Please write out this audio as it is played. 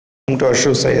To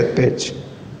Ashu Syed page.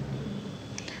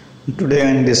 Today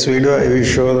in this video I will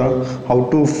show how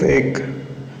to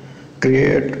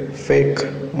create fake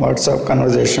WhatsApp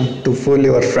conversation to fool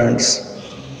your friends.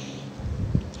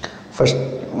 First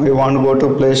we want to go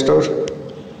to Play Store,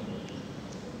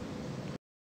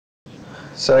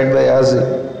 select the as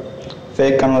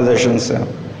fake conversations.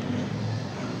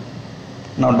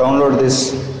 Now download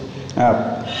this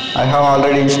app. I have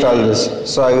already installed this,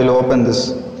 so I will open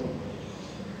this.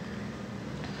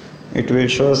 It will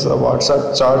show the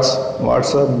WhatsApp chats,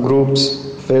 WhatsApp groups,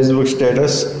 Facebook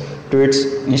status, tweets,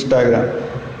 Instagram.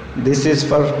 This is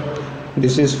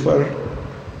for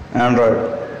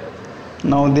Android.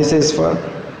 Now this is for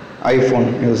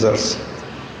iPhone users.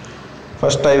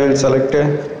 First I will select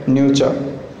a new chat.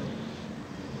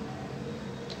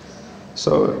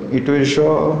 So it will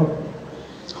show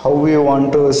how we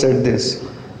want to set this.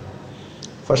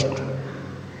 First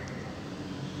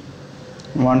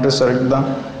we want to select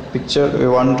the picture, we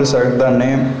want to select the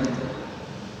name,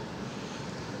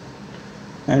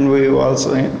 and we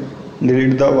also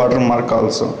delete the watermark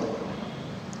also.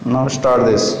 Now start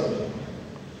this.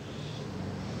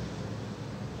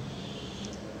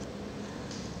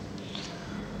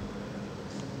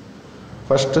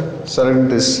 First select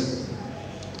this.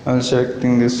 I am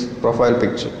selecting this profile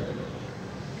picture.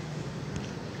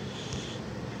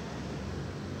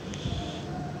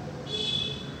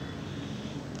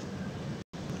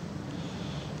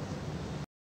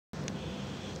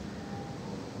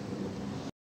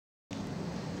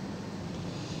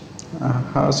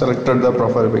 I have selected the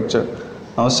profile picture.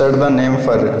 Now set the name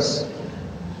for us.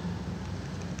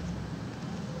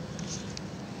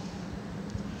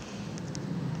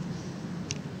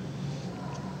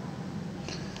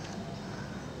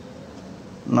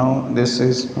 Now this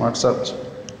is WhatsApp.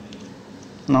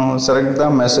 Now select the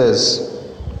message.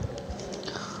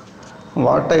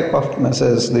 What type of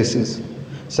message this is?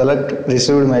 Select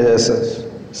received messages,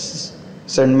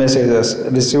 send messages,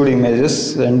 received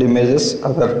images, send images,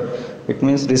 other. It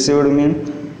means received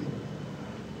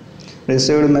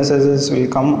messages will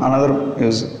come another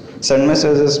user. Send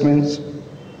messages means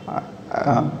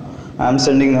I am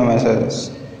sending the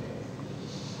messages.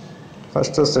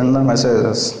 First to send the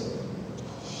messages.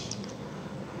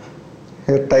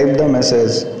 Here type the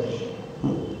message.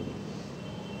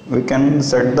 We can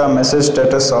set the message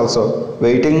status also.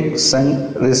 Waiting,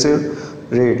 send, receive,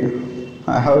 read.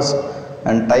 I have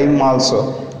and time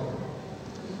also.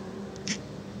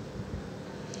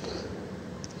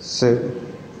 Save.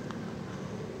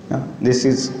 Yeah, this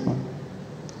is.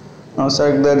 Now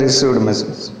select the received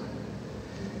message.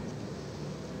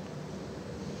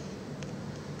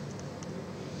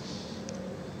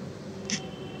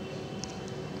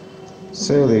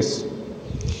 Save this.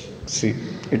 See,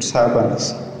 it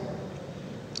happens.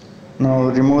 Now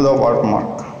remove the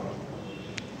watermark.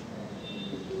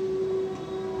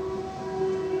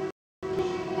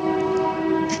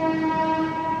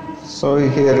 So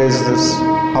here is this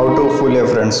how to fool your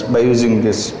friends by using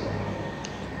this.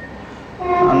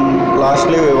 And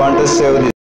lastly we want to save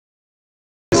this.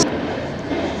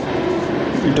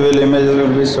 Image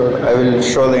will be showed. I will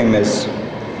show the image.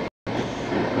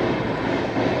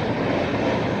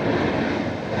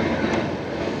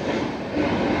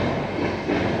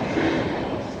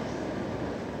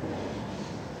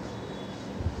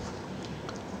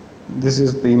 This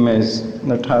is the image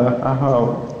that I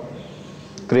have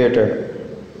created.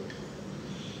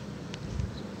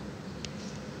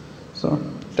 So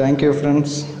thank you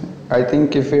friends. I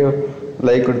think if you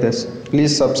liked this,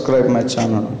 please subscribe my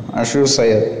channel Ashu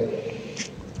Syed.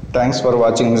 Thanks for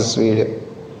watching this video.